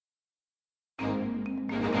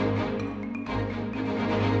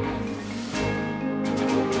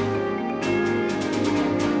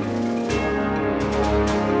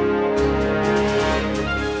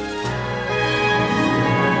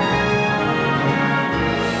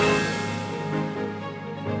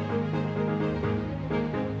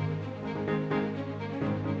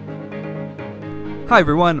Hi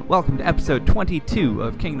everyone, welcome to episode 22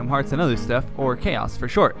 of Kingdom Hearts and Other Stuff, or Chaos for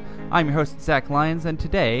short. I'm your host, Zach Lyons, and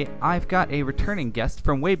today I've got a returning guest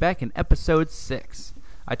from way back in episode 6.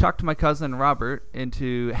 I talked to my cousin Robert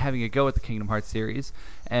into having a go at the Kingdom Hearts series,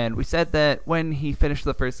 and we said that when he finished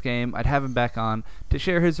the first game, I'd have him back on to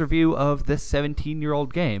share his review of this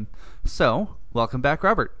 17-year-old game. So, welcome back,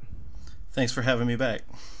 Robert. Thanks for having me back.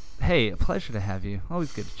 Hey, a pleasure to have you.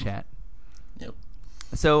 Always good to chat. Yep.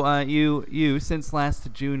 So, you since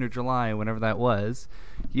last June or July, whenever that was,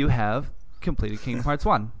 you have completed Kingdom Hearts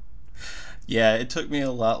 1. Yeah, it took me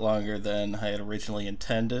a lot longer than I had originally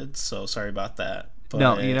intended, so sorry about that. But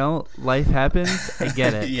No, life happens. I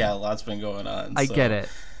get it. Yeah, a lot's been going on. I get it.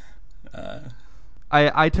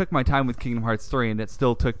 I took my time with Kingdom Hearts 3, and it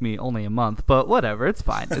still took me only a month, but whatever. It's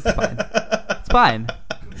fine. It's fine. It's fine.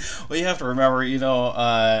 Well, you have to remember,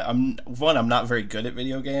 I'm not very good at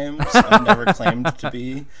video games. I've never claimed to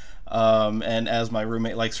be. And as my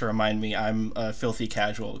roommate likes to remind me, I'm a filthy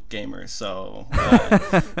casual gamer, so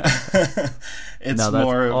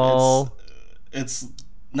it's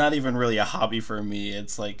not even really a hobby for me.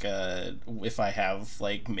 It's like if I have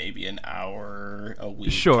like maybe an hour a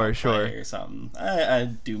week sure or something. I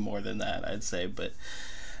do more than that, I'd say, but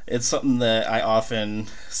it's something that I often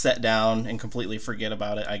set down and completely forget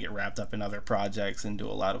about it. I get wrapped up in other projects and do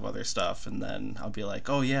a lot of other stuff, and then I'll be like,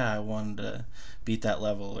 oh yeah, I wanted to beat that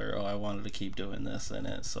level, or oh, I wanted to keep doing this in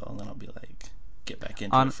it, so then I'll be like, get back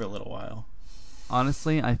into it for a little while.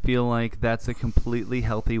 Honestly, I feel like that's a completely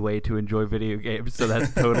healthy way to enjoy video games, so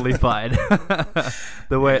that's totally fine.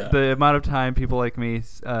 The amount of time people like me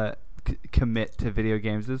commit to video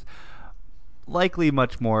games is likely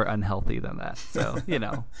much more unhealthy than that. So, It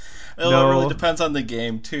really depends on the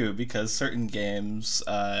game too, because certain games,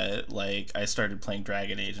 like I started playing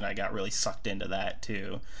Dragon Age and I got really sucked into that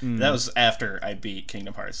too. That was after I beat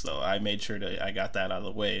Kingdom Hearts, though. I made sure I got that out of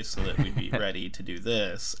the way so that we'd be ready to do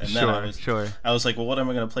this. And then I was like, well, what am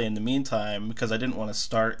I going to play in the meantime? Because I didn't want to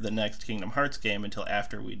start the next Kingdom Hearts game until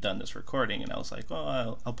after we'd done this recording. And I was like,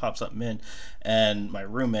 well, I'll pop something in. And my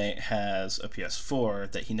roommate has a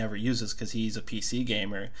PS4 that he never uses because he's a PC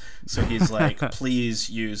gamer. So he's like, please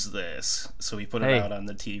use this. So he put it out on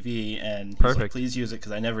the TV, and he's like, please use it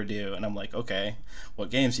because I never do. And I'm like, okay,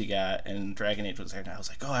 what games you got? And Dragon Age was there, and I was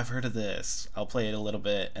like, oh, I've heard of this. I'll play it a little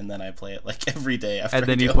bit, and then I play it like every day after. And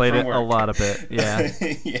then you played it a lot of it, yeah.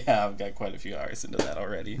 Yeah, I've got quite a few hours into that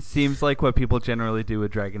already. Seems like what people generally do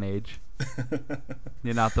with Dragon Age.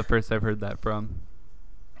 You're not the first I've heard that from.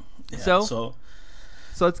 Yeah, so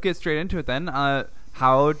let's get straight into it then.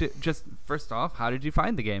 First off, how did you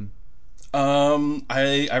find the game?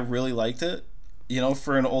 I really liked it.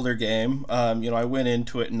 For an older game, I went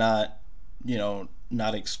into it not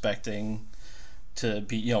expecting to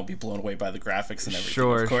be blown away by the graphics and everything.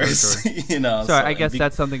 Sure, of course. Sure. Sorry, I guess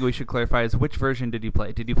that's something we should clarify is which version did you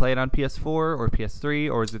play? Did you play it on PS4 or PS3,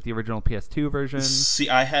 or is it the original PS2 version? See,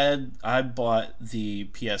 I bought the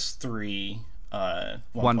PS3 1.5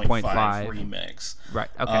 remix. Right.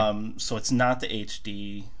 Okay. So it's not the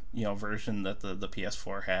HD version that the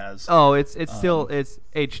PS4 has. Oh, it's still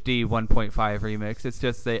HD 1.5 remix. It's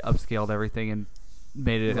just they upscaled everything and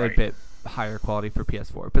made it a bit higher quality for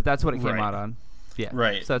PS4. But that's what it came out on. Yeah.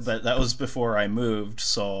 Right. So but that was before I moved,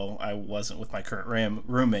 so I wasn't with my current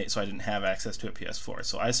roommate, so I didn't have access to a PS4.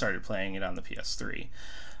 So I started playing it on the PS3.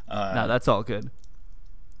 No, that's all good.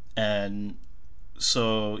 And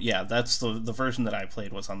so yeah, that's the version that I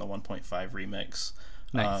played was on the 1.5 remix.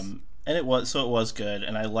 Nice. And it was good,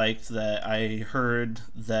 and I liked that. I heard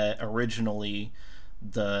that originally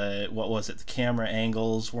the camera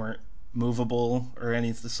angles weren't movable or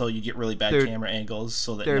anything, so you get really bad camera angles.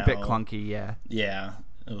 So that they're a bit clunky, yeah. Yeah,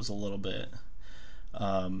 it was a little bit.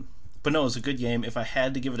 But no, it was a good game. If I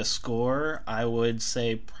had to give it a score, I would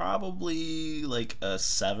say probably like a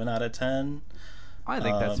 7 out of 10. I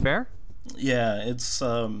think that's fair. Yeah, it's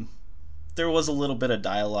there was a little bit of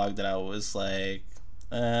dialogue that I was like,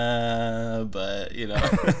 but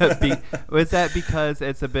was that because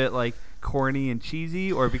it's a bit like corny and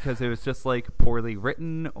cheesy, or because it was just like poorly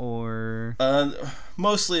written, or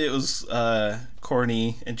mostly it was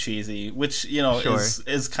corny and cheesy, which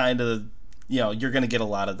is kind of you're gonna get a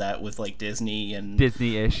lot of that with like Disney and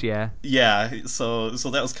Disney-ish, yeah. So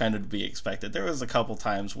that was kind of to be expected. There was a couple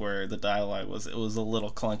times where the dialogue was a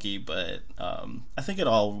little clunky, but I think it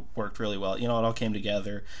all worked really well. It all came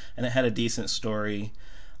together, and it had a decent story.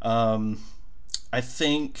 I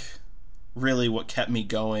think really what kept me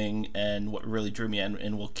going and what really drew me in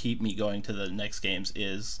and will keep me going to the next games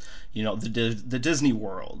is the Disney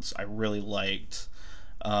worlds. I really liked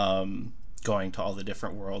going to all the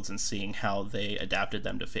different worlds and seeing how they adapted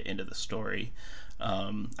them to fit into the story.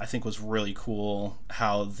 I think was really cool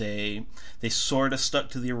how they sort of stuck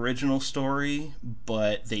to the original story,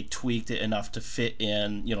 but they tweaked it enough to fit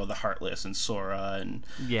in, the Heartless and Sora, and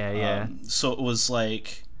so it was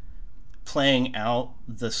like playing out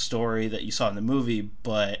the story that you saw in the movie,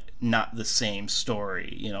 but not the same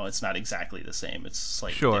story. It's not exactly the same. It's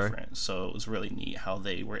slightly different. So it was really neat how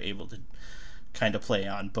they were able to kind of play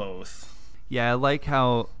on both. Yeah, I like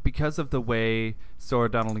how, because of the way Sora,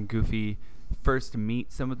 Donald, and Goofy first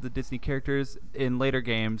meet some of the Disney characters in later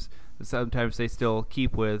games, sometimes they still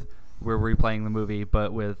keep with we're replaying the movie,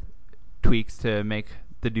 but with tweaks to make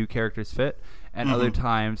the new characters fit. And other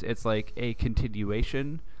times it's like a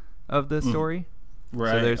continuation of the story.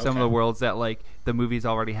 Right. So there's some of the worlds that like the movie's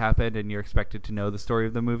already happened and you're expected to know the story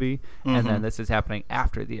of the movie, and then this is happening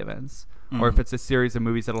after the events. Or if it's a series of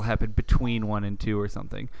movies that'll happen between 1 and 2 or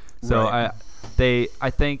something. So I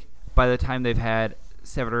think by the time they've had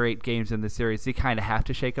 7 or 8 games in the series, they kind of have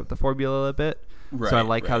to shake up the formula a bit. So I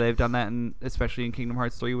like how they've done that, especially in Kingdom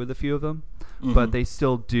Hearts 3 with a few of them. But they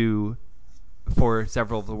still do, for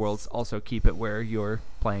several of the worlds, also keep it where you're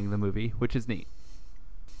playing the movie, which is neat.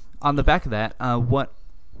 On the back of that, what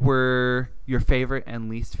were your favorite and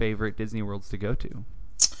least favorite Disney worlds to go to?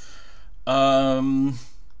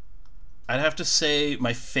 I'd have to say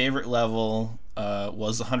my favorite level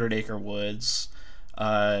was the 100 Acre Woods.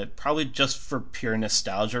 Probably just for pure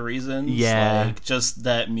nostalgia reasons. Yeah. Like, just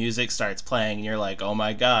that music starts playing and you're like, oh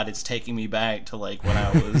my god, it's taking me back to like when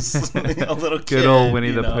I was a little kid. Good old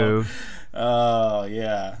Winnie the Pooh. Oh,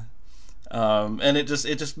 yeah. And it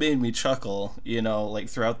just made me chuckle, like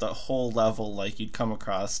throughout the whole level, like you'd come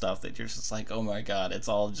across stuff that you're just like, oh my god, it's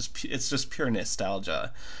just pure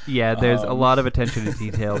nostalgia. Yeah, there's a lot of attention to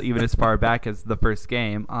detail, even as far back as the first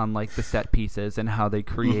game, on like the set pieces and how they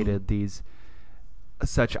created these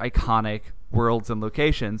such iconic worlds and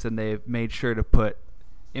locations, and they've made sure to put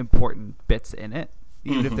important bits in it.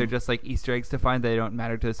 Even if they're just like Easter eggs to find, they don't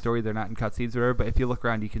matter to the story, they're not in cutscenes or whatever, but if you look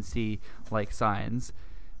around you can see like signs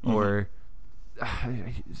or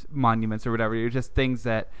monuments or whatever. You're just things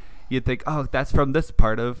that you'd think, oh, that's from this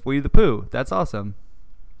part of Winnie the Pooh. That's awesome.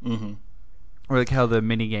 Or like how the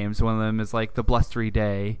mini games, one of them is like the Blustery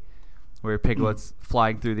Day, where Piglet's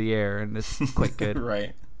flying through the air, and it's quite good.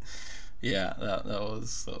 Right. Yeah, that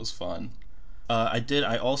was fun.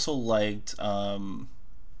 I also liked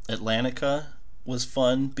Atlantica was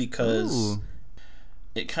fun because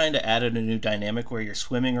it kind of added a new dynamic where you're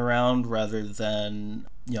swimming around rather than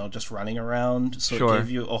just running around. So it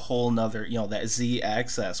gave you a whole nother that Z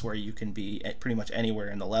access where you can be at pretty much anywhere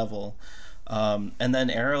in the level. And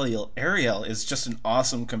then Ariel is just an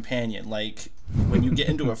awesome companion. Like when you get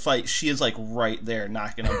into a fight, she is like right there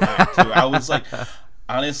knocking them back too. I was like,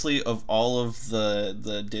 honestly, of all of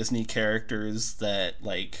the Disney characters that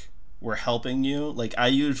like were helping you, like I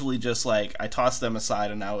usually just like I tossed them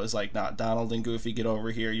aside and I was like, not Donald and Goofy, get over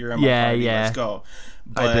here, you're in my party, let's go.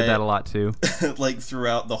 But I did that a lot too. like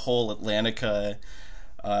throughout the whole Atlantica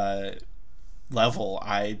level,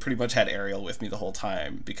 I pretty much had Ariel with me the whole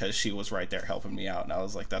time because she was right there helping me out, and I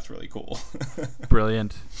was like, that's really cool.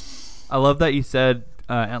 Brilliant. I love that you said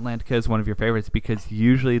Atlantica is one of your favorites, because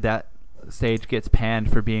usually that stage gets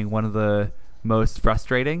panned for being one of the most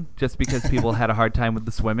frustrating, just because people had a hard time with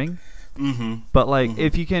the swimming. But like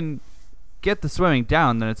if you can get the swimming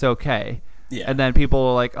down, then it's okay. Yeah. And then people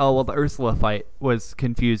were like, oh well, the Ursula fight was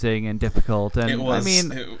confusing and difficult, and I'm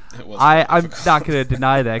not going to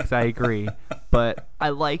deny that because I agree, but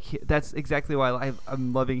that's exactly why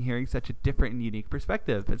I'm loving hearing such a different and unique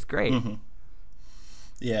perspective. It's great.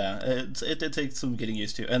 Yeah, it did take some getting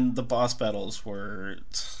used to, and the boss battles were,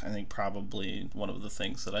 I think, probably one of the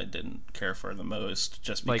things that I didn't care for the most,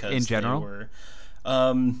 just because like in general. They were,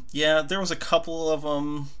 yeah, there was a couple of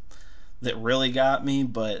them that really got me,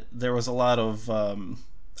 but there was a lot of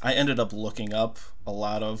I ended up looking up a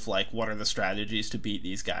lot of like what are the strategies to beat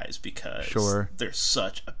these guys, because they're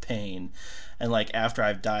such a pain. And like after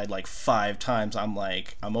I've died like 5 times, I'm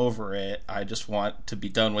like, I'm over it. I just want to be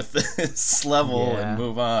done with this level and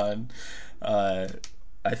move on.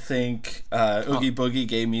 I think Oogie Boogie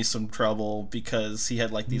gave me some trouble because he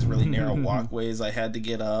had like these really narrow walkways I had to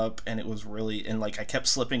get up, and it was really, and like I kept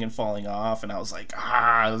slipping and falling off, and I was like,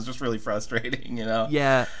 it was just really frustrating,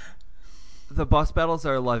 Yeah. The boss battles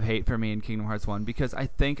are love-hate for me in Kingdom Hearts 1, because I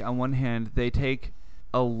think on one hand they take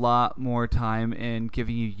a lot more time in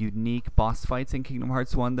giving you unique boss fights in Kingdom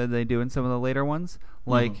Hearts 1 than they do in some of the later ones.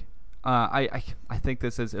 Like, I think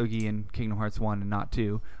this is Oogie in Kingdom Hearts 1 and not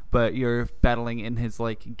 2, but you're battling in his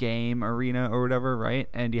like game arena or whatever, right?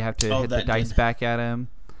 And you have to hit the dice back at him.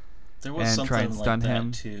 There was and something try and like stun that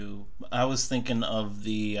him. too. I was thinking of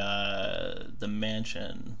the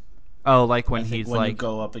mansion. Oh, like when I think he's when you like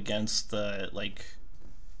go up against the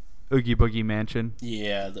Oogie Boogie Mansion.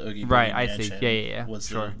 the Oogie Right, Boogie I see. mansion Yeah. was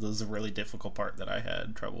Sure. was a really difficult part that I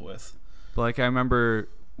had trouble with. But like I remember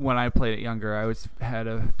when I played it younger, I had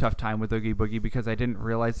a tough time with Oogie Boogie because I didn't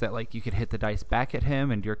realize that like you could hit the dice back at him,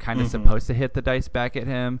 and you're kind of supposed to hit the dice back at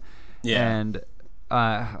him, Yeah. and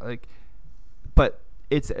like, but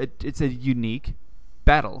it's a unique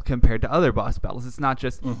battle compared to other boss battles. It's not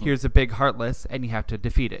just here's a big Heartless and you have to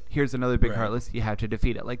defeat it. Here's another big Right. Heartless, you have to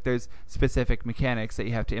defeat it. Like there's specific mechanics that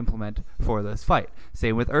you have to implement for this fight.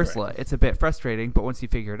 Same with Ursula. Right. It's a bit frustrating, but once you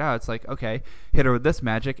figure it out, it's like, okay, hit her with this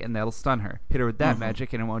magic and that'll stun her. Hit her with that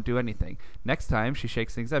magic and it won't do anything. Next time she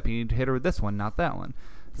shakes things up, you need to hit her with this one, not that one.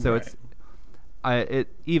 So Right.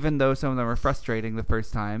 even though some of them are frustrating the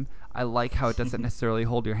first time, I like how it doesn't necessarily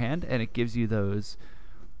hold your hand, and it gives you those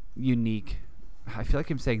unique. I feel like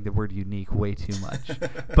I'm saying the word unique way too much,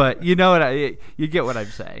 but you know what you get what I'm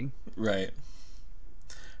saying. Right.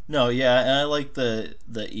 No, yeah, and I like the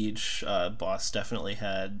each boss definitely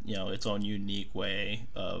had its own unique way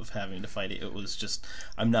of having to fight it. It was just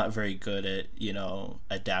I'm not very good at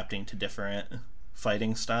adapting to different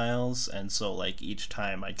fighting styles, and so like each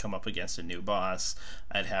time I'd come up against a new boss,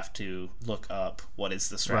 I'd have to look up what is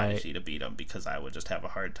the strategy to beat him, because I would just have a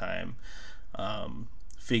hard time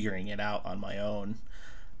figuring it out on my own,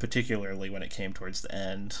 particularly when it came towards the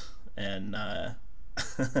end and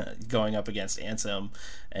going up against Ansem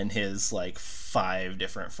and his like 5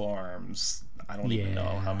 different forms. I don't even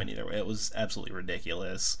know how many there were. It was absolutely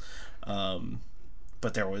ridiculous.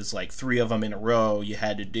 But there was like 3 of them in a row you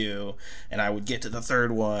had to do, and I would get to the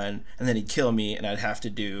 3rd one, and then he'd kill me, and I'd have to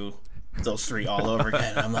do those 3 all over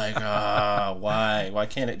again. I'm like, why? Why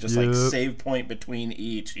can't it just like save point between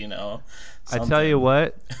each? I tell you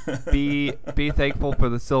what, be thankful for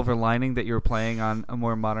the silver lining that you're playing on a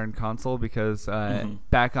more modern console, because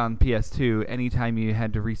back on PS2, anytime you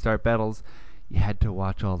had to restart battles, you had to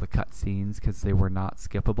watch all the cutscenes because they were not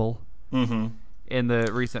skippable. In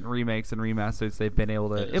the recent remakes and remasters, they've been able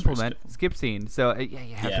to implement skip scenes. So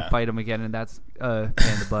you have to fight them again, and that's a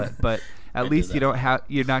pain in the butt. But at least you're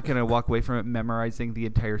not going to walk away from it memorizing the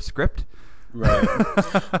entire script. Right.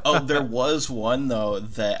 Oh, there was one though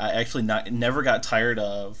that I actually never got tired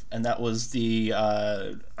of, and that was the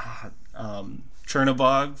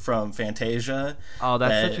Chernobog from Fantasia. Oh,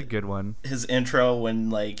 that's such a good one. His intro, when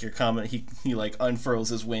like you're coming, he like unfurls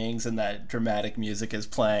his wings and that dramatic music is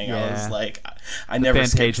playing. Yeah. I was like, I never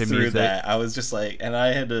skipped through music. that. I was just like, and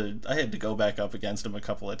I had to go back up against him a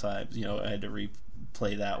couple of times. I had to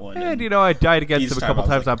replay that one. And I died against him a couple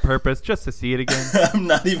times on purpose just to see it again. I'm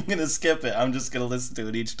not even gonna skip it. I'm just gonna listen to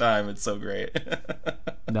it each time. It's so great.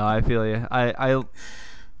 No, I feel you.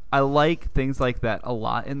 I like things like that a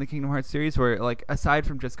lot in the Kingdom Hearts series, where like aside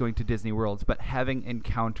from just going to Disney worlds, but having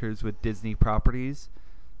encounters with Disney properties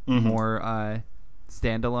more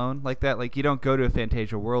standalone like that. Like you don't go to a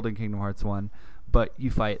Fantasia world in Kingdom Hearts 1, but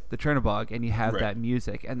you fight the Chernobog and you have that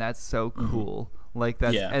music, and that's so cool. Like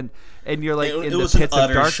that, and you're like in the pits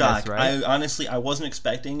of darkness, shock. right? I wasn't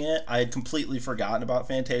expecting it. I had completely forgotten about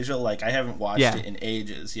Fantasia. Like I haven't watched it in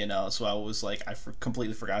ages, so I was like,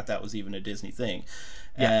 completely forgot that was even a Disney thing.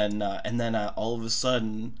 And then all of a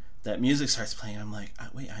sudden that music starts playing. I'm like,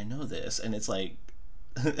 wait, I know this, and it's like,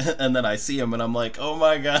 and then I see him, and I'm like, oh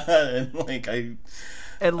my god, and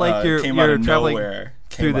like you're traveling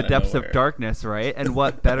through the depths of darkness, right? And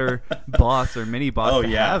what better boss or mini boss to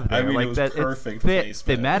have there? I mean, like it was that, perfect it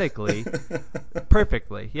fit thematically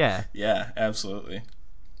perfectly. Yeah, absolutely.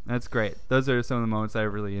 That's great. Those are some of the moments I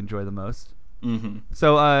really enjoy the most.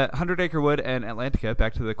 So, 100 Acre Wood and Atlantica.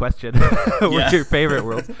 Back to the question: what's your favorite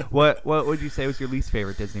worlds? What would you say was your least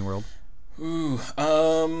favorite Disney World? Ooh,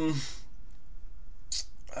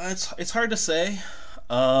 it's hard to say.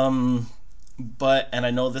 But, and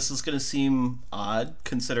I know this is going to seem odd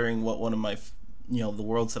considering what one of my, the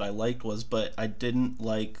worlds that I liked was, but I didn't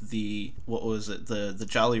like the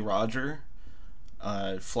Jolly Roger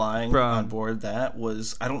flying on board. That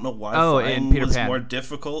was, I don't know why flying was more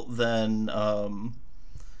difficult than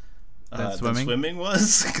swimming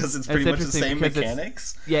was, because it's pretty much the same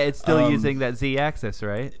mechanics. It's still using that Z-axis,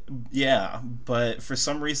 right? Yeah, but for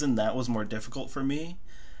some reason that was more difficult for me.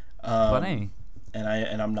 Funny.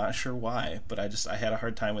 And I'm not sure why, but I had a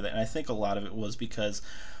hard time with it, and I think a lot of it was because,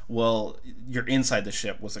 well, you're inside the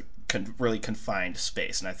ship was a really confined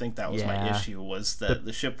space, and I think that was my issue, was that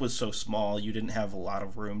the ship was so small, you didn't have a lot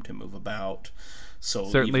of room to move about. So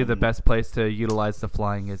certainly the best place to utilize the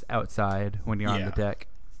flying is outside when you're on the deck.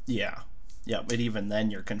 Yeah, Yeah, but even then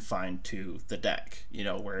you're confined to the deck,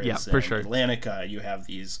 whereas Yeah, for in sure. Atlantica you have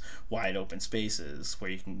these wide open spaces where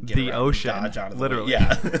you can get The around ocean, and dodge out of the literally. way.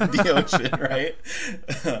 Yeah, the ocean, right?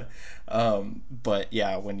 But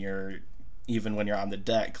yeah, even when you're on the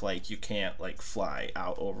deck, like you can't like fly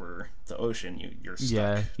out over the ocean. You're stuck.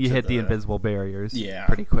 Yeah, you hit the invisible barriers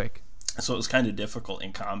pretty quick. So it was kind of difficult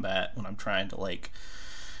in combat when I'm trying to like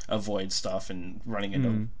avoid stuff and running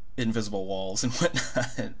into invisible walls and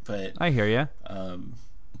whatnot. But I hear you.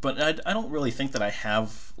 But I don't really think that I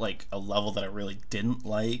have like a level that I really didn't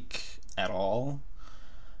like at all.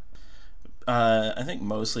 I think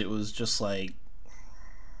mostly it was just like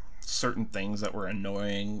certain things that were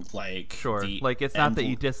annoying, like sure. Like it's not that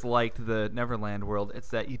you disliked the Neverland world; it's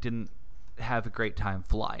that you didn't have a great time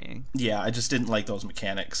flying. Yeah, I just didn't like those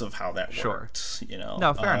mechanics of how that worked.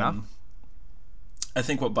 No, fair enough. I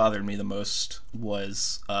think what bothered me the most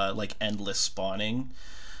was like endless spawning.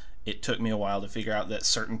 It took me a while to figure out that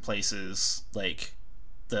certain places, like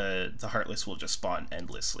the Heartless, will just spawn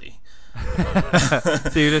endlessly.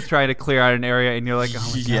 So you're just trying to clear out an area, and you're like,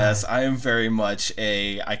 "Oh my god!" Yes, I am very much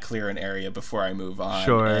I clear an area before I move on.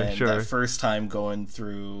 Sure. That first time going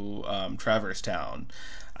through Traverse Town,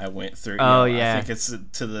 I went through. Yeah. I think it's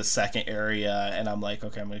to the second area, and I'm like,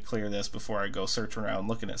 okay, I'm going to clear this before I go searching around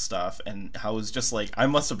looking at stuff. And I was just like, I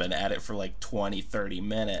must have been at it for like 20, 30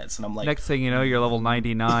 minutes, and I'm like, next thing you know, you're level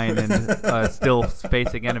 99 and still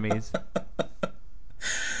facing enemies.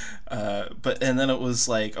 And then it was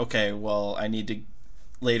like, okay, well, I need to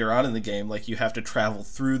later on in the game, like you have to travel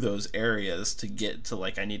through those areas to get to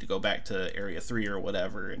like I need to go back to area 3 or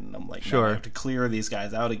whatever, and I'm like, sure, no, I have to clear these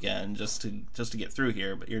guys out again just to get through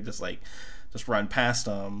here. But you're just like, just run past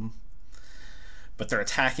them, but they're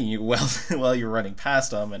attacking you while you're running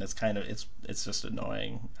past them, and it's just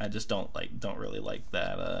annoying. I just don't really like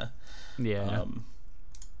that.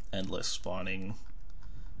 Endless spawning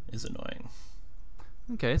is annoying.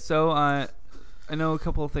 Okay, so I know a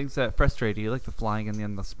couple of things that frustrate you, like the flying and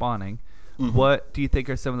then the spawning. Mm-hmm. What do you think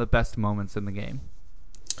are some of the best moments in the game?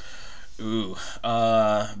 Ooh,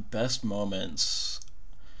 best moments.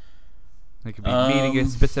 It could be meeting a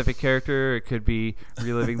specific character, it could be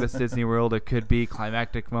reliving this Disney World, it could be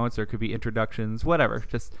climactic moments, or it could be introductions, whatever.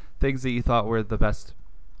 Just things that you thought were the best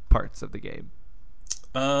parts of the game.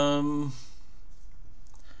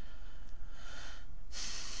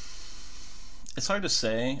 It's hard to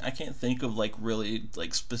say. I can't think of like really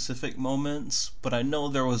like specific moments, but I know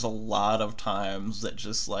there was a lot of times that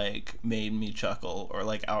just like made me chuckle or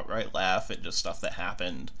like outright laugh at just stuff that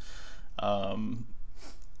happened.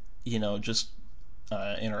 Just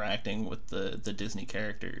interacting with the Disney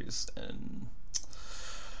characters and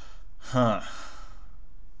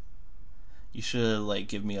you should like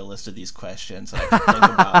give me a list of these questions that I could think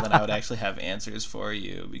about that I would actually have answers for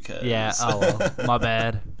you because my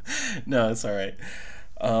bad. No, it's all right.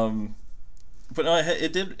 But no,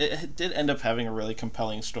 it did end up having a really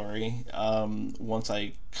compelling story. Once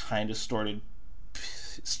I kind of started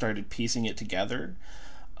piecing it together.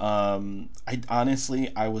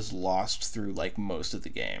 I was lost through like most of the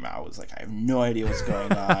game. I was like, I have no idea what's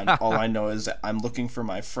going on. All I know is that I'm looking for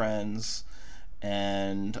my friends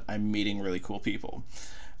and I'm meeting really cool people.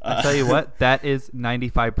 I tell you what, that is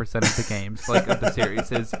 95% of the games, like of the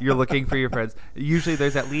series, is you're looking for your friends. Usually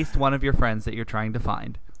there's at least one of your friends that you're trying to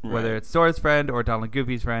find, whether it's Sora's friend or Donald and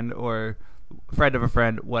Goofy's friend or friend of a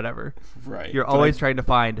friend, whatever. Right. You're always trying to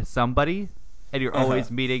find somebody, and you're always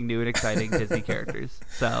meeting new and exciting Disney characters.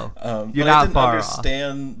 So you're not far off. I didn't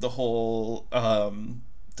understand the whole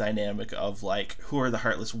dynamic of like who are the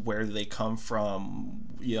Heartless, where do they come from,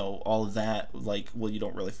 all of that. Like, well, you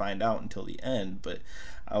don't really find out until the end, but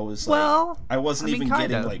I was I wasn't even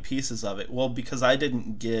getting like pieces of it. Well, because I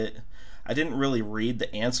didn't really read the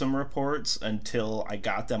Ansem reports until I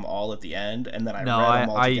got them all at the end, and then I read them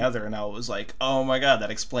all together, and I was like, oh my god,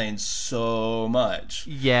 that explains so much.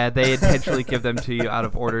 Yeah, they intentionally give them to you out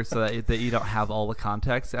of order so that you don't have all the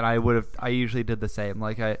context, and I usually did the same.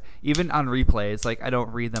 Like, even on replays, like, I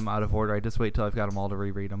don't read them out of order, I just wait till I've got them all to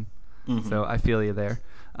reread them. Mm-hmm. So I feel you there.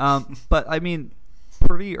 But, I mean,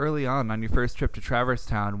 pretty early on your first trip to Traverse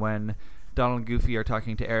Town, when Donald and Goofy are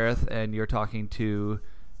talking to Aerith, and you're talking to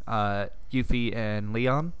Goofy and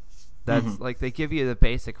Leon, that's like they give you the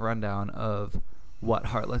basic rundown of what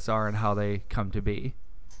Heartless are and how they come to be.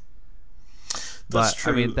 That's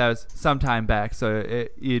true. I mean, that was some time back, so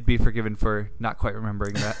you'd be forgiven for not quite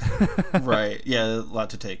remembering that. Right. Yeah, a lot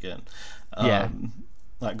to take in. Yeah.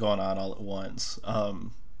 Not going on all at once.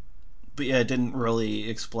 But yeah, it didn't really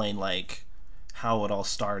explain like how it all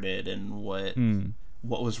started and what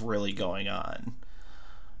was really going on.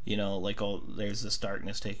 you know, like, oh, there's this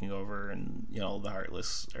darkness taking over, and you know, the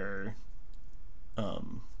Heartless are.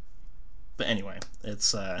 But anyway,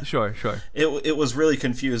 it's Sure. It was really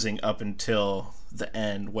confusing up until the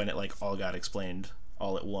end when it like all got explained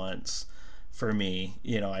all at once. For me,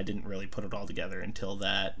 you know, I didn't really put it all together until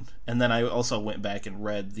that, and then I also went back and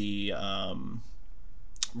read the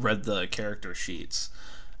character sheets.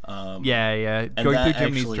 Yeah. Going through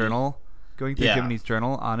Jiminy's journal. Jiminy's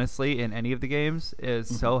journal, honestly, in any of the games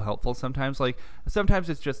is so helpful sometimes. Like, sometimes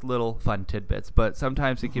it's just little fun tidbits, but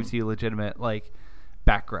sometimes it gives you legitimate, like,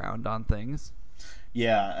 background on things.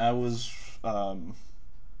 Yeah, I was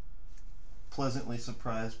pleasantly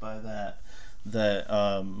surprised by that.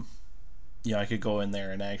 You know, I could go in there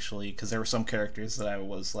and actually, because there were some characters that I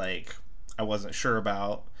wasn't sure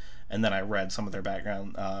about, and then I read some of their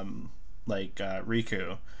background, like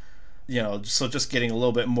Riku. You know, so just getting a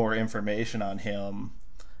little bit more information on him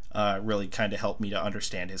really kind of helped me to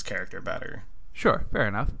understand his character better. Sure, fair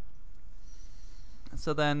enough.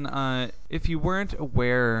 So then, if you weren't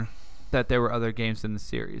aware that there were other games in the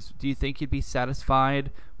series, do you think you'd be satisfied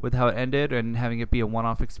with how it ended and having it be a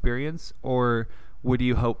one-off experience, or would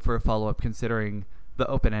you hope for a follow-up considering the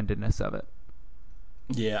open-endedness of it?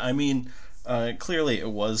 Yeah, I mean, clearly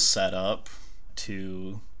it was set up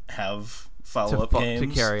to have follow-up games. To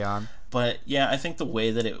carry on. But yeah, I think the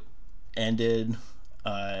way that it ended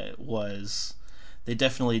was they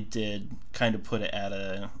definitely did kind of put it at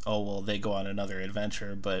they go on another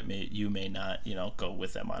adventure, but you may not, you know, go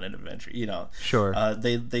with them on an adventure, you know. Sure.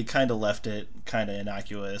 They kind of left it kind of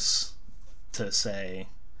innocuous to say.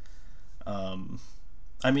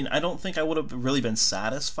 I mean, I don't think I would have really been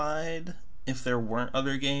satisfied if there weren't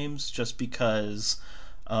other games, just because,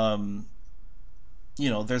 you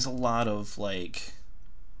know, there's a lot of, like,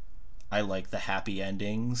 I like the happy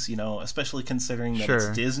endings, you know, especially considering that it's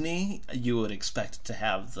Disney. You would expect to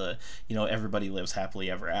have the, you know, everybody lives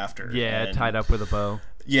happily ever after. Yeah, tied up with a bow.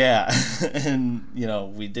 Yeah, and, you know,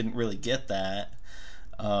 we didn't really get that.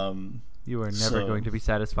 You are never going to be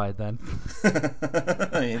satisfied then.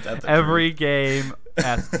 Every game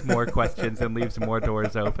asks more questions and leaves more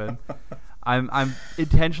doors open. I'm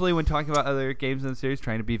intentionally, when talking about other games in the series,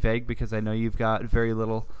 trying to be vague because I know you've got very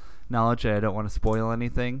little knowledge and I don't want to spoil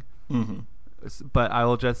anything. Mm-hmm. But I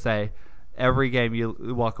will just say, every game you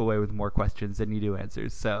walk away with more questions than you do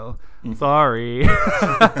answers. So, sorry.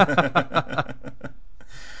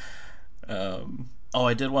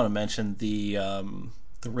 I did want to mention the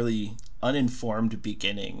really uninformed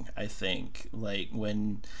beginning, I think. Like,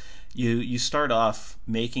 when you start off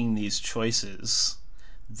making these choices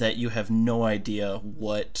that you have no idea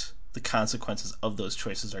what the consequences of those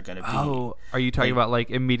choices are going to be. Oh, are you talking about like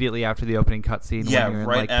immediately after the opening cutscene? Yeah, when you're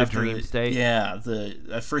right in, like, after the dream state. Yeah,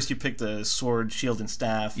 at first you pick the sword, shield, and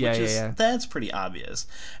staff, that's pretty obvious,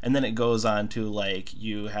 and then it goes on to like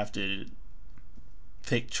you have to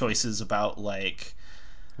pick choices about like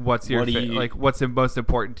what's most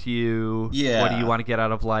important to you? Yeah. What do you want to get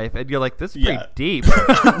out of life? And you're like, this is pretty deep.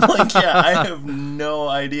 Like, yeah, I have no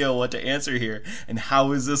idea what to answer here, and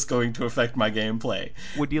how is this going to affect my gameplay?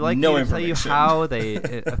 Would you like me to tell you how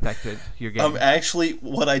it affected your game? Actually,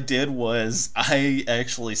 what I did was I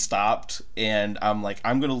actually stopped, and I'm like,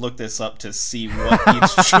 I'm going to look this up to see what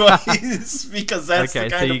each choice, because that's the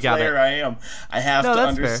kind of player I am. I have to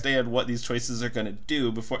understand what these choices are going to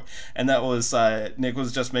do before. And that was Nick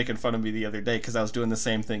was just making fun of me the other day because I was doing the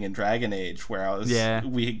same thing in Dragon Age, where I was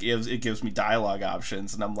it gives me dialogue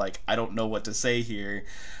options, and I'm like, I don't know what to say here.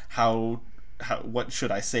 What should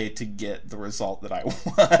I say to get the result that I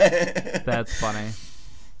want? That's funny.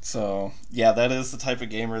 So yeah, that is the type of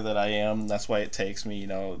gamer that I am. That's why it takes me, you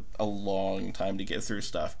know, a long time to get through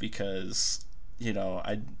stuff, because, you know,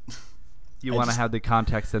 you want to have the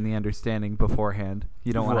context and the understanding beforehand.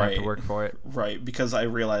 You don't want to have to work for it. Right, because I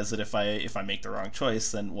realize that if I make the wrong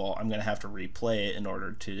choice, then, well, I'm going to have to replay it in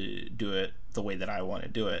order to do it the way that I want to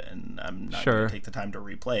do it, and I'm not going to take the time to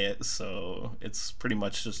replay it, so it's pretty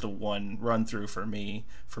much just a one run-through for me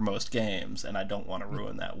for most games, and I don't want to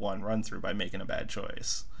ruin that one run-through by making a bad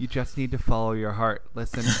choice. You just need to follow your heart.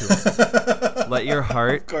 Listen to it. Let your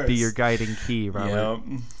heart be your guiding key, Robert.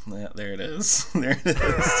 Yep. Yeah, there it is. There it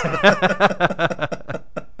is.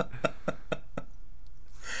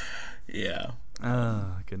 Yeah.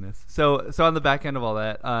 Oh, goodness. So on the back end of all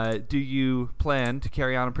that, do you plan to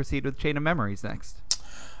carry on and proceed with Chain of Memories next?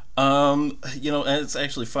 You know, and it's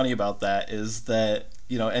actually funny about that is that,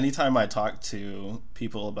 you know, anytime I talk to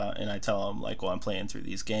people about, and I tell them, like, well, I'm playing through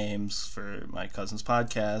these games for my cousin's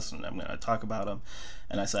podcast, and I'm going to talk about them,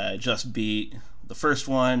 and I say I just beat the first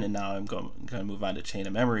one, and now I'm going to move on to Chain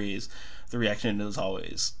of Memories, the reaction is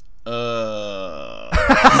always, And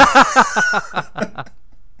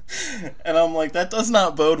I'm like, that does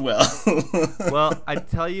not bode well. Well, I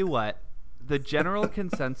tell you what, the general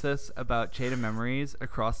consensus about Chain of Memories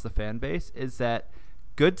across the fan base is that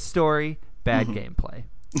good story, bad gameplay.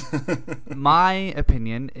 My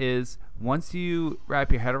opinion is once you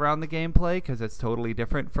wrap your head around the gameplay, because it's totally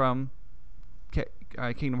different from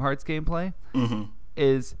Kingdom Hearts gameplay,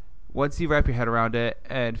 is once you wrap your head around it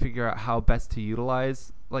and figure out how best to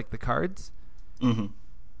utilize like the cards,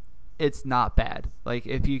 it's not bad. Like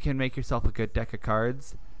if you can make yourself a good deck of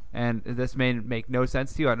cards, and this may make no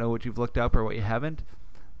sense to you, I don't know what you've looked up or what you haven't,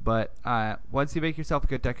 but once you make yourself a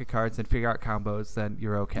good deck of cards and figure out combos, then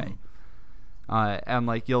you're okay. And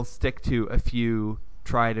like you'll stick to a few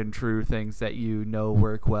tried and true things that you know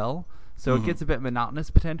work well. So it gets a bit monotonous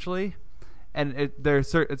potentially, and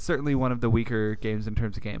it's certainly one of the weaker games in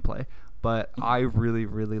terms of gameplay. But I really,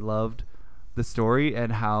 really loved the story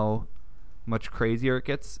and how much crazier it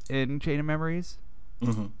gets in Chain of Memories.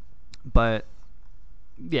 But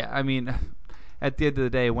yeah, I mean, at the end of the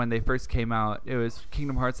day, when they first came out, it was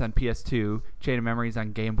Kingdom Hearts on PS2, Chain of Memories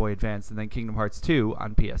on Game Boy Advance, and then Kingdom Hearts 2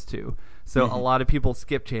 on PS2. So a lot of people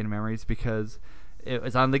skip Chain of Memories because it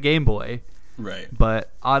was on the Game Boy. Right.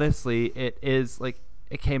 But honestly, it is like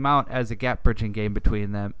it came out as a gap bridging game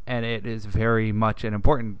between them, and it is very much an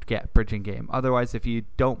important gap bridging game. Otherwise, if you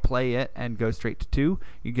don't play it and go straight to 2,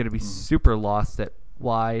 you're going to be super lost at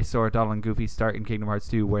why Sora, Donald, and Goofy start in Kingdom Hearts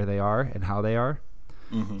 2 where they are and how they are.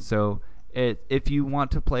 So if you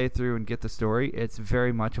want to play through and get the story, it's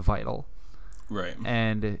very much vital. Right.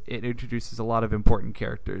 And it introduces a lot of important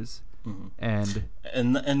characters. And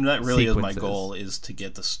that really sequences. is my goal, is to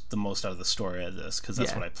get the most out of the story of this, because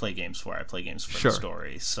that's what I play games for. I play games for the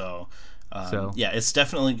story. So yeah, it's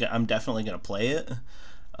definitely, I'm definitely going to play it.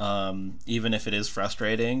 Even if it is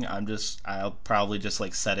frustrating, I'll probably just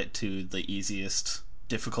like set it to the easiest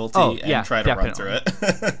difficulty and try to run through it.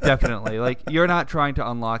 Definitely. Like, you're not trying to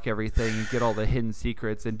unlock everything and get all the hidden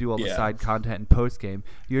secrets and do all the side content and post game.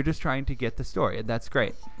 You're just trying to get the story, and that's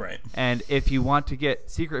great. Right. And if you want to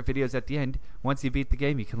get secret videos at the end, once you beat the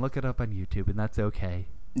game, you can look it up on YouTube, and that's okay.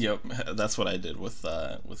 Yep, that's what I did with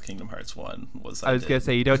Kingdom Hearts 1. I was going to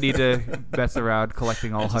say, you don't need to mess around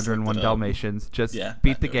collecting all 101 Dalmatians. Just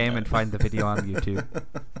beat the game and find the video on YouTube.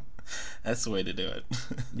 That's the way to do it.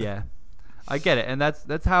 Yeah. I get it, and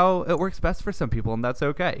that's how it works best for some people, and that's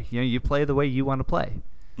okay. You know, you play the way you want to play.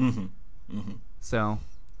 So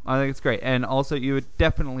I think it's great, and also you would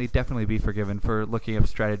definitely be forgiven for looking up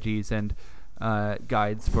strategies and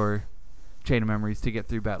guides for Chain of Memories to get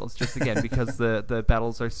through battles. Just again because the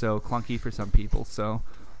battles are so clunky for some people. So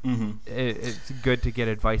it's good to get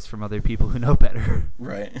advice from other people who know better.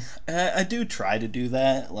 Right. I do try to do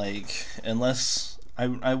that, like unless.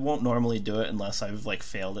 I won't normally do it unless I've like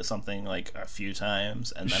failed at something like a few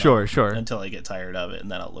times, and then sure until I get tired of it, and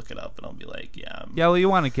then I'll look it up and I'll be like, well, you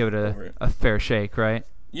want to give it a fair shake, right?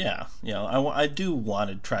 Yeah, you know, I do want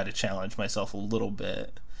to try to challenge myself a little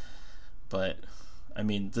bit, but I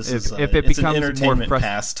mean, this is if it it's becomes an entertainment more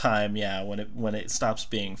pastime. Yeah, when it stops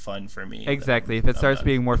being fun for me. Exactly. If it starts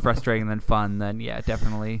being more frustrating than fun, then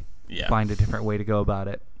definitely find a different way to go about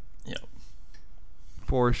it. Yeah,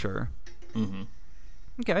 for sure.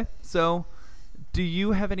 Okay, so do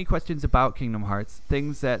you have any questions about Kingdom Hearts?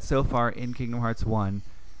 Things that so far in Kingdom Hearts 1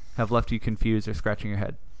 have left you confused or scratching your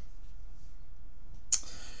head?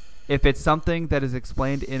 If it's something that is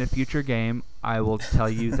explained in a future game, I will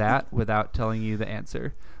tell you that without telling you the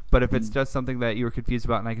answer. But if it's just something that you were confused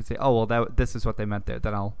about and I can say, oh, well, this is what they meant there,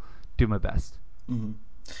 then I'll do my best.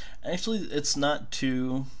 Actually, it's not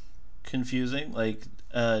too confusing. Like,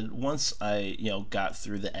 once I got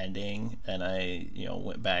through the ending and I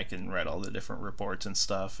went back and read all the different reports and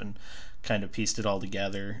stuff and kind of pieced it all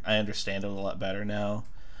together, I understand it a lot better now.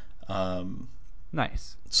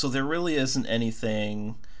 Nice. So there really isn't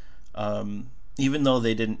anything, even though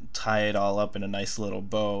they didn't tie it all up in a nice little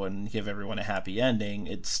bow and give everyone a happy ending,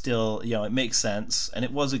 it's still, it makes sense, and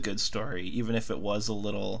it was a good story, even if it was a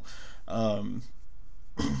little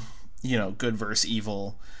good versus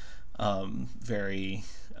evil, very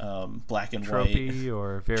black and tropey white,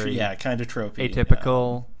 or very kind of tropey,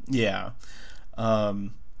 atypical.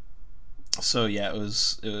 So it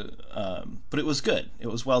was, but it was good. It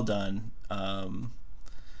was well done,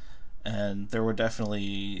 and there were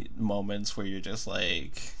definitely moments where you're just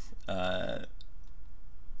like,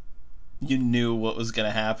 you knew what was gonna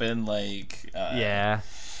happen, like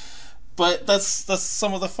But that's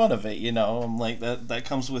some of the fun of it, I'm like, that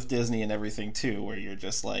comes with Disney and everything too, where you're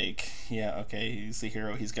just like, okay, he's the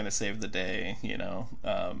hero, he's gonna save the day,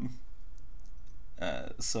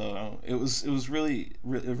 So it was really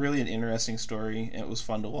an interesting story. It was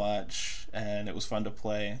fun to watch, and it was fun to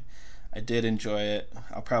play. I did enjoy it.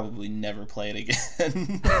 I'll probably never play it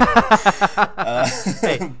again.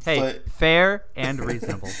 Hey, but, fair and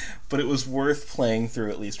reasonable. But it was worth playing through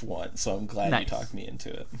at least once, so I'm glad Nice. you talked me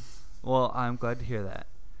into it. Well, I'm glad to hear that.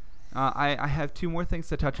 I have two more things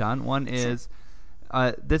to touch on. One is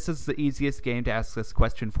this is the easiest game to ask this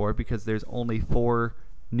question for because there's only 4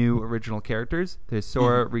 new original characters. There's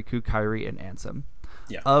Sora, Riku, Kairi, and Ansem.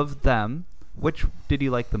 Yeah. Of them, which did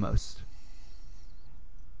you like the most?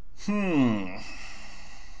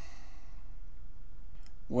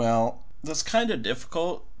 Well, that's kind of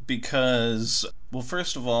difficult because, well,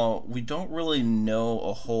 first of all, we don't really know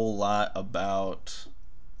a whole lot about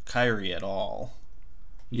Kairi at all.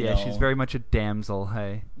 Yeah, she's very much a damsel,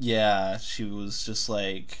 hey. Yeah, she was just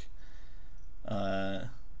like,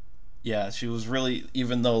 yeah, she was really,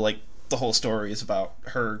 even though like the whole story is about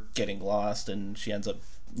her getting lost and she ends up,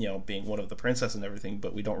 being one of the princess and everything,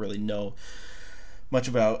 but we don't really know much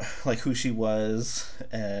about like who she was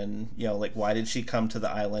and like why did she come to the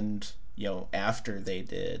island after they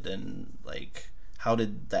did, and like how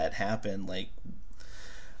did that happen, like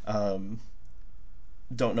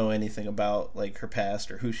don't know anything about like her past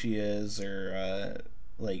or who she is or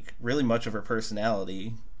like really much of her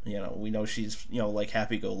personality. We know she's like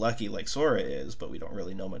happy-go-lucky like Sora is, but we don't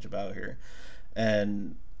really know much about her.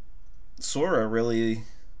 And Sora really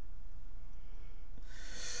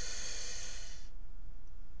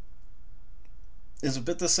is a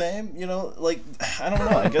bit the same, like I don't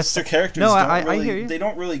know. I guess their characters I hear you. They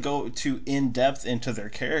don't really go too in depth into their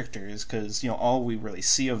characters because all we really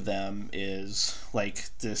see of them is like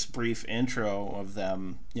this brief intro of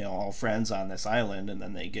them, all friends on this island, and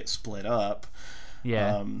then they get split up.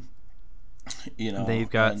 Yeah. Then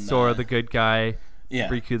you've got and, Sora the good guy, yeah,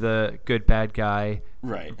 Riku the good bad guy,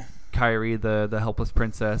 right, Kairi the helpless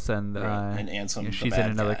princess, and right. And Ansem the she's bad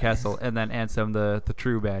in another guy. castle, and then Ansem the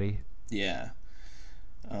true baddie. Yeah.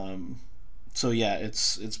 So yeah,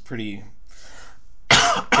 it's pretty.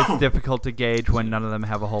 It's difficult to gauge when none of them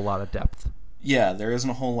have a whole lot of depth. Yeah, there isn't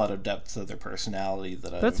a whole lot of depth to their personality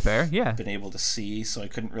that That's fair. Yeah, been able to see. So I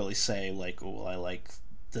couldn't really say like, oh, well, I like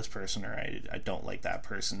this person or I don't like that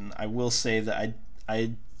person. I will say that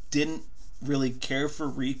I didn't really care for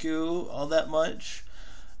Riku all that much,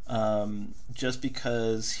 just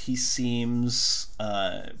because he seems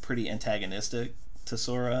pretty antagonistic to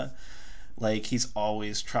Sora. Like he's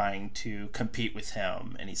always trying to compete with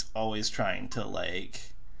him, and he's always trying to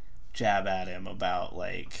like jab at him about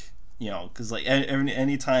like because like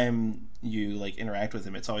anytime you like interact with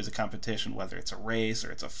him, it's always a competition, whether it's a race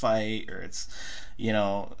or it's a fight or it's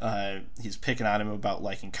he's picking on him about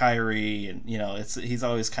liking Kairi, and he's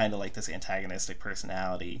always kind of like this antagonistic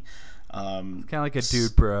personality. Kind of like a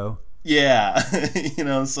dude bro. Yeah,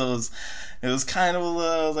 so it was kind of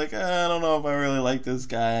like I don't know if I really like this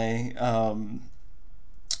guy,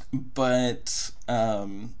 but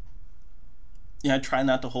I try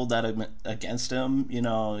not to hold that against him.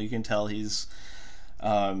 You can tell he's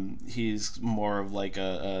more of like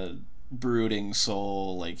a brooding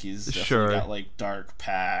soul, like he's definitely got like dark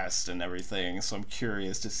past and everything. So I'm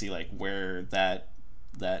curious to see like where that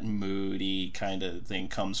moody kind of thing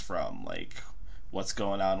comes from, like what's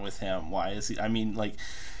going on with him. Why is he, I mean, like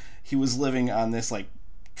he was living on this like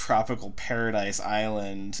tropical paradise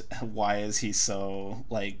island. Why is he so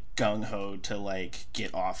like gung-ho to like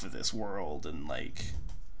get off of this world? And like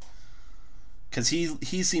because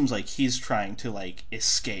he seems like he's trying to like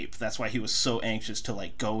escape. That's why he was so anxious to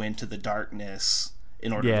like go into the darkness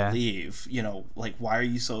in order to leave. Like why are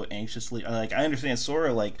you so anxiously, like I understand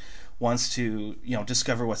Sora like wants to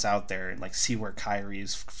discover what's out there and like see where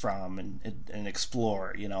Kairi's from and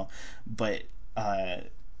explore, but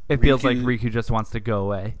it feels like Riku just wants to go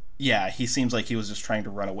away. Yeah, he seems like he was just trying to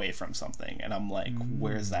run away from something, and I'm like,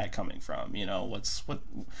 where's that coming from?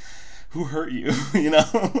 Who hurt you?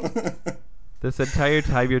 This entire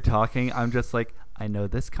time you're talking, I'm just like, I know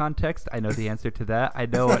this context. I know the answer to that. I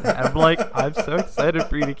know it. I'm like, I'm so excited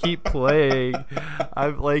for you to keep playing.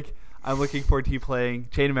 I'm looking forward to you playing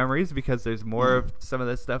Chain of Memories because there's more of some of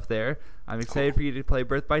this stuff there. I'm excited for you to play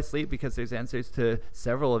Birth by Sleep because there's answers to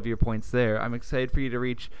several of your points there. I'm excited for you to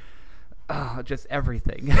reach just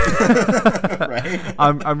everything. Right.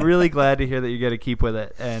 I'm really glad to hear that you're going to keep with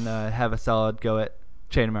it and have a solid go at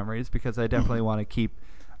Chain of Memories because I definitely want to keep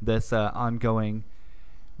this ongoing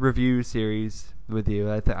review series with you.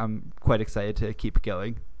 I'm quite excited to keep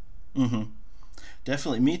going. Mm-hmm.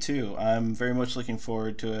 Definitely, me too. I'm very much looking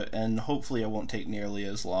forward to it, and hopefully it won't take nearly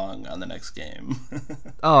as long on the next game.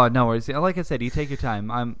 Oh, no worries. Like I said, you take your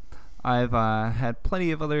time. I've had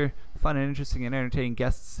plenty of other fun and interesting and entertaining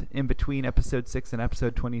guests in between episode 6 and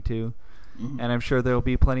episode 22. And I'm sure there will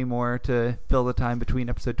be plenty more to fill the time between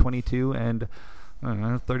episode 22 and, I don't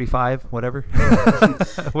know, 35, whatever.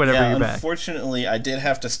 Whenever yeah, you're back. Unfortunately, I did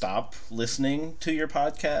have to stop listening to your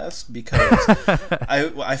podcast because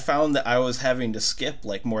I found that I was having to skip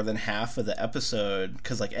like more than half of the episode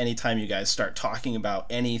because like anytime you guys start talking about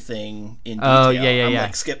anything in detail, I'm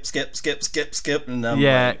like skip, and I'm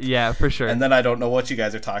yeah, for sure. And then I don't know what you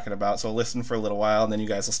guys are talking about, so I'll listen for a little while, and then you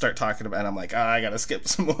guys will start talking about, and I'm like, I gotta skip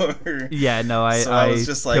some more. Yeah, no, I was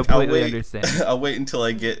just like, completely understand. I'll wait until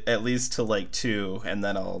I get at least to like 2. And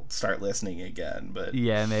then I'll start listening again. But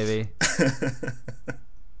yeah, maybe.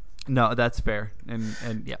 No, that's fair, and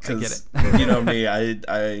yeah, I get it. You know me, I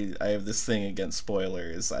have this thing against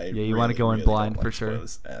spoilers. You want to go in blind for sure.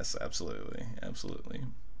 Yes, absolutely.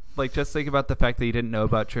 Like, just think about the fact that you didn't know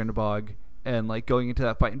about Chernobog, and like going into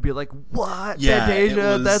that fight and be like, "What? Yeah,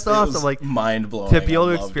 Fantasia? That's awesome!" Like, mind blowing. To be able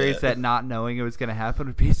to experience that, not knowing it was going to happen,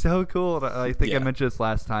 would be so cool. I think I mentioned this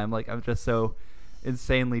last time. Like, I'm just so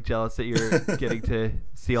insanely jealous that you're getting to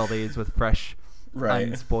see all these with fresh,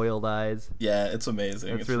 unspoiled eyes. Yeah, it's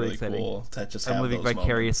amazing. It's really exciting. Cool to just I'm have living those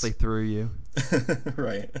vicariously through you.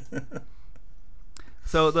 Right.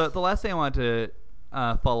 So the last thing I wanted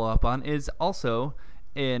to follow up on is also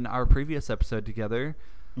in our previous episode together.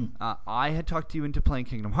 I had talked to you into playing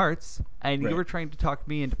Kingdom Hearts, and you were trying to talk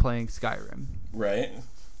me into playing Skyrim. Right.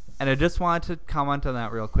 And I just wanted to comment on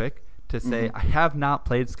that real quick. To say I have not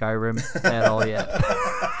played Skyrim at all yet.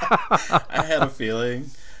 I had a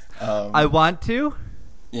feeling. I want to.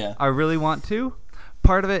 Yeah. I really want to.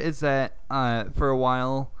 Part of it is that for a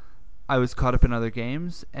while I was caught up in other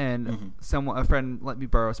games, and a friend let me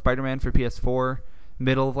borrow Spider-Man for PS4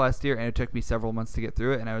 middle of last year, and it took me several months to get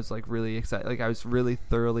through it, and I was like really excited. Like I was really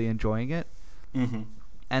thoroughly enjoying it.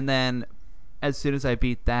 And then as soon as I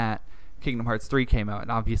beat that, Kingdom Hearts 3 came out,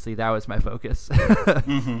 and obviously that was my focus.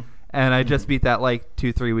 And I just beat that like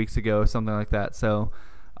 2-3 weeks ago, something like that. So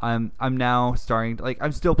I'm now starting to, like,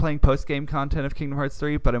 I'm still playing post game content of Kingdom Hearts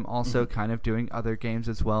 3, but I'm also kind of doing other games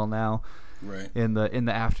as well now. Right. In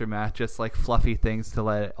the aftermath, just like fluffy things to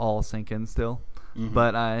let it all sink in still.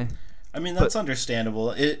 But I mean, that's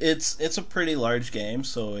understandable. It's a pretty large game,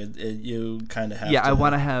 so you kind of have to, I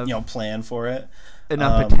want to have plan for it.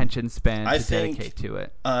 Enough attention span to dedicate to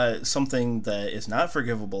it. Something that is not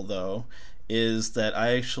forgivable though is that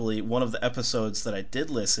one of the episodes that I did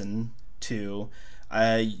listen to,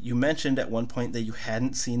 you mentioned at one point that you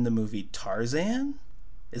hadn't seen the movie Tarzan.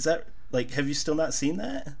 Is that, like, have you still not seen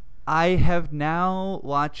that? I have now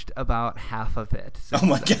watched about half of it. Oh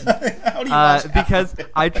my god! How do you watch because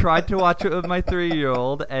I tried to watch it with my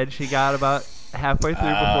 3-year-old, and she got about halfway through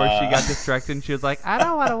before she got distracted, and she was like, "I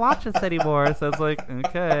don't want to watch this anymore." So I was like,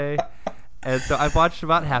 "Okay." And so I've watched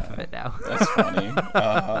about half of it now. That's funny.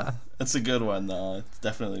 It's a good one, though. It's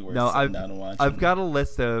definitely worth sitting down and watching. I've got a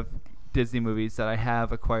list of Disney movies that I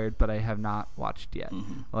have acquired, but I have not watched yet.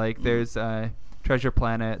 Like, there's Treasure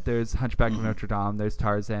Planet, there's Hunchback of Notre Dame, there's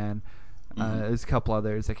Tarzan, there's a couple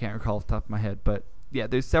others I can't recall off the top of my head. But, yeah,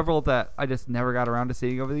 there's several that I just never got around to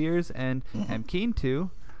seeing over the years, and I'm keen to.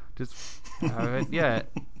 Just haven't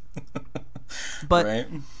yet. But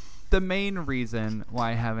the main reason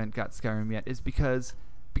why I haven't got Skyrim yet is because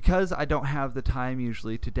I don't have the time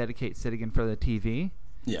usually to dedicate sitting in front of the TV.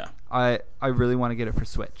 Yeah. I really want to get it for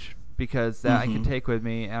Switch, because that I can take with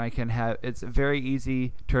me, and I can have, it's very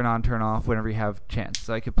easy turn on, turn off whenever you have chance.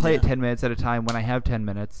 So I could play it 10 minutes at a time when I have 10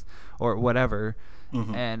 minutes or whatever.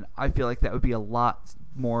 And I feel like that would be a lot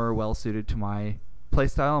more well suited to my play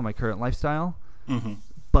style and my current lifestyle.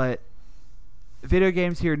 But video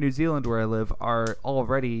games here in New Zealand where I live are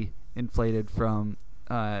already inflated from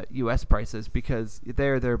US prices, because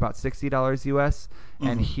they're about $60 US,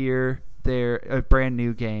 and here a brand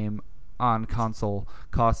new game on console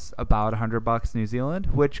costs about $100 New Zealand,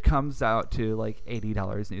 which comes out to like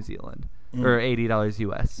 $80 New Zealand or $80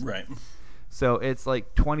 US. Right. So it's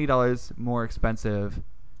like $20 more expensive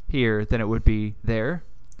here than it would be there.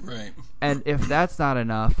 Right. And if that's not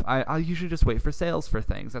enough, I'll usually just wait for sales for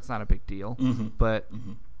things. That's not a big deal. But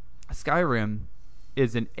Skyrim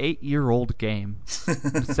is an 8-year-old game,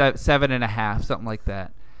 7.5, something like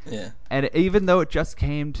that. Yeah. And even though it just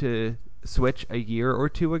came to Switch a year or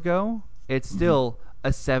two ago, it's still a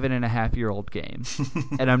 7.5-year-old game.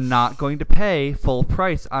 And I'm not going to pay full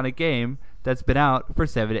price on a game that's been out for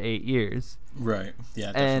 7 to 8 years. Right.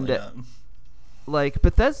 Yeah, definitely. And like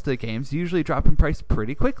Bethesda games usually drop in price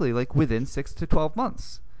pretty quickly, like within 6 to 12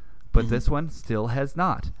 months. but this one still has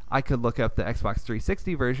not. I could look up the Xbox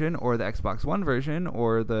 360 version or the Xbox One version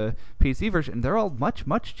or the PC version. They're all much,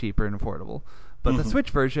 much cheaper and affordable. But the Switch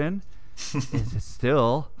version is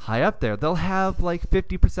still high up there. They'll have like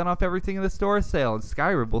 50% off everything in the store sale, and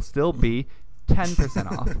Skyrim will still be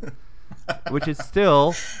 10% off, which is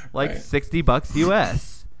still like $60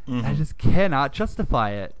 US. I just cannot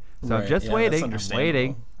justify it. So I'm just waiting.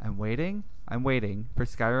 I'm waiting for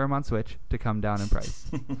Skyrim on Switch to come down in price.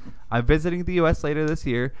 I'm visiting the US later this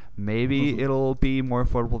year. Maybe it'll be more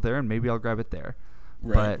affordable there, and maybe I'll grab it there.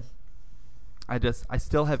 But I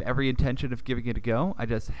still have every intention of giving it a go. I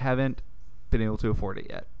just haven't been able to afford it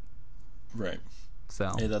yet. Right.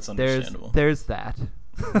 So hey, that's understandable. There's that.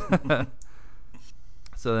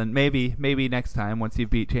 So then maybe next time, once you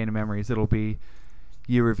beat Chain of Memories, it'll be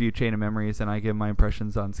you review Chain of Memories and I give my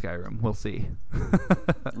impressions on Skyrim. We'll see.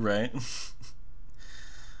 Right.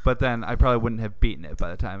 But then I probably wouldn't have beaten it by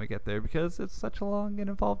the time I get there because it's such a long and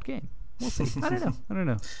involved game. We'll see. I don't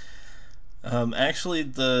know. Actually,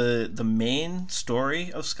 the main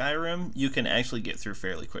story of Skyrim you can actually get through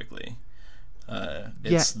fairly quickly. Can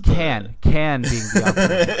being the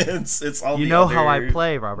opposite. it's all. You know how I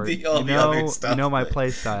play, Robert. Stuff you know my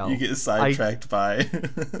play style. You get sidetracked by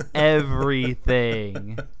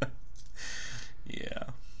everything. Yeah.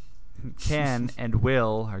 Can and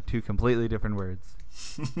will are two completely different words.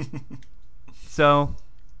 So,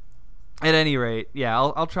 at any rate, yeah,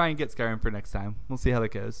 I'll try and get Skyrim for next time. We'll see how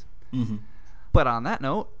that goes. But on that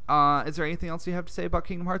note, is there anything else you have to say about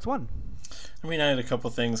Kingdom Hearts 1? I mean, I had a couple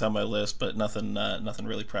things on my list, but nothing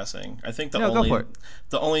really pressing. I think the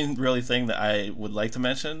only really thing that I would like to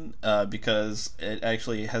mention, because it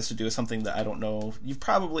actually has to do with something that I don't know you've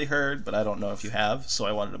probably heard, but I don't know if you have, so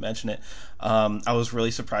I wanted to mention it. I was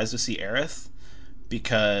really surprised to see Aerith,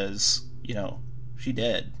 because she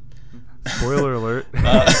did. Spoiler alert.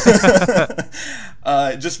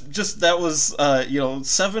 Just that was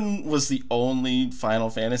 7 was the only Final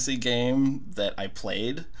Fantasy game that I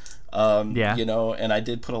played. And I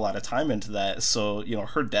did put a lot of time into that. So,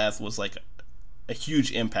 her death was like a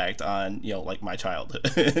huge impact on, like my childhood.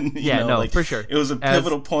 For sure. It was a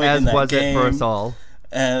pivotal point in that game. As was it for us all.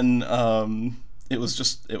 And it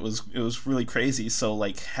was really crazy. So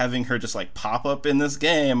like having her just like pop up in this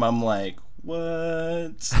game, I'm like,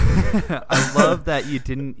 what? I love that you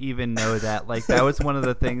didn't even know that. Like that was one of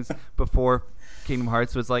the things before Kingdom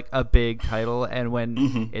Hearts was like a big title, and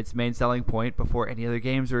when its main selling point before any other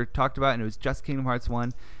games were talked about, and it was just Kingdom Hearts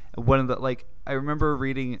 1. One of the I remember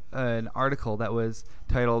reading an article that was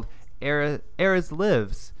titled "Aerith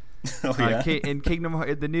Lives." In Kingdom,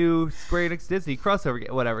 the new Square Enix Disney crossover,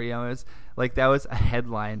 whatever, it was like that was a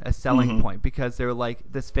headline, a selling point, because they were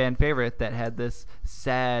like this fan favorite that had this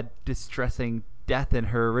sad, distressing death in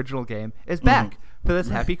her original game is back for this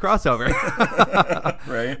happy crossover.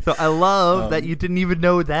 Right. So I love that you didn't even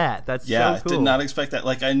know that. That's so cool. I did not expect that.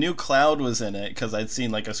 Like I knew Cloud was in it because I'd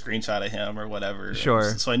seen like a screenshot of him or whatever.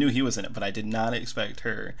 Sure. So I knew he was in it, but I did not expect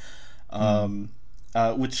her.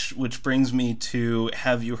 Which brings me to,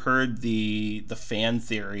 have you heard the fan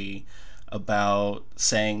theory about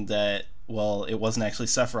saying that, well, it wasn't actually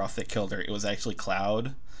Sephiroth that killed her, it was actually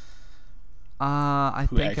Cloud? I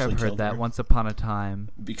think I've heard that once upon a time.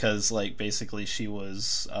 Because like basically she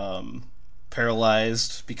was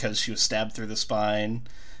paralyzed because she was stabbed through the spine,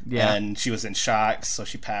 and she was in shock, so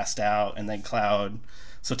she passed out, and then Cloud...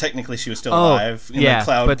 So technically she was still alive. And then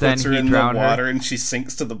Cloud puts her in the water and she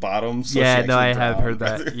sinks to the bottom. So I have heard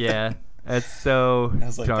that. Yeah. It's so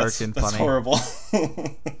dark and funny. That's horrible.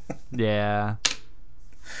 Yeah.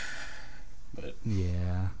 But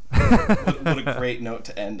yeah. what a great note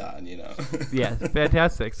to end on, Yeah,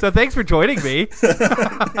 fantastic. So thanks for joining me.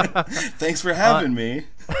 Thanks for having me.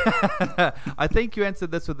 I think you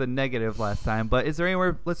answered this with a negative last time, but is there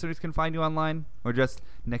anywhere listeners can find you online, or just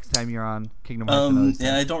next time you're on Kingdom Hearts?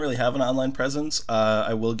 Yeah, I don't really have an online presence.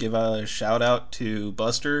 I will give a shout out to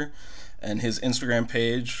Buster and his Instagram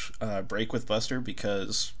page, Break with Buster,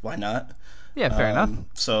 because why not? Yeah, fair enough.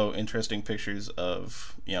 So interesting pictures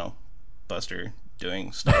of Buster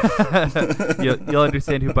doing stuff. You'll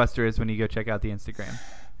understand who Buster is when you go check out the Instagram.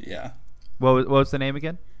 Yeah. What was the name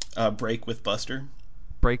again? Break with Buster.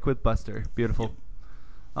 Break with Buster. Beautiful. Yep.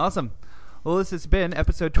 Awesome. Well, this has been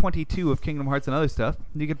episode 22 of Kingdom Hearts and Other Stuff.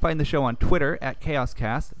 You can find the show on Twitter at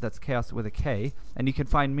ChaosCast. That's Chaos with a K. And you can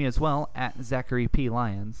find me as well at Zachary P.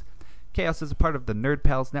 Lyons. Chaos is a part of the Nerd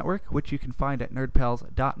Pals Network, which you can find at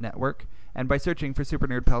nerdpals.network, and by searching for Super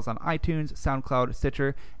Nerd Pals on iTunes, SoundCloud,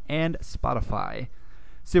 Stitcher, and Spotify.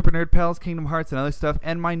 Super Nerd Pals, Kingdom Hearts, and Other Stuff,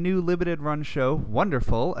 and my new limited run show,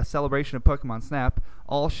 Wonderful, a celebration of Pokemon Snap,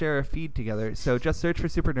 all share a feed together, so just search for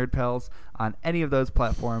Super Nerd Pals on any of those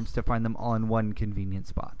platforms to find them all in one convenient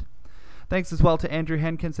spot. Thanks as well to Andrew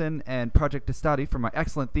Hankinson and Project Estati for my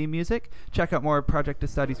excellent theme music. Check out more of Project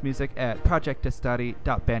Estati's music at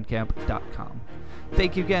projectestati.bandcamp.com.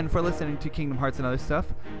 Thank you again for listening to Kingdom Hearts and Other Stuff.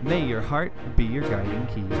 May your heart be your guiding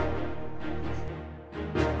key.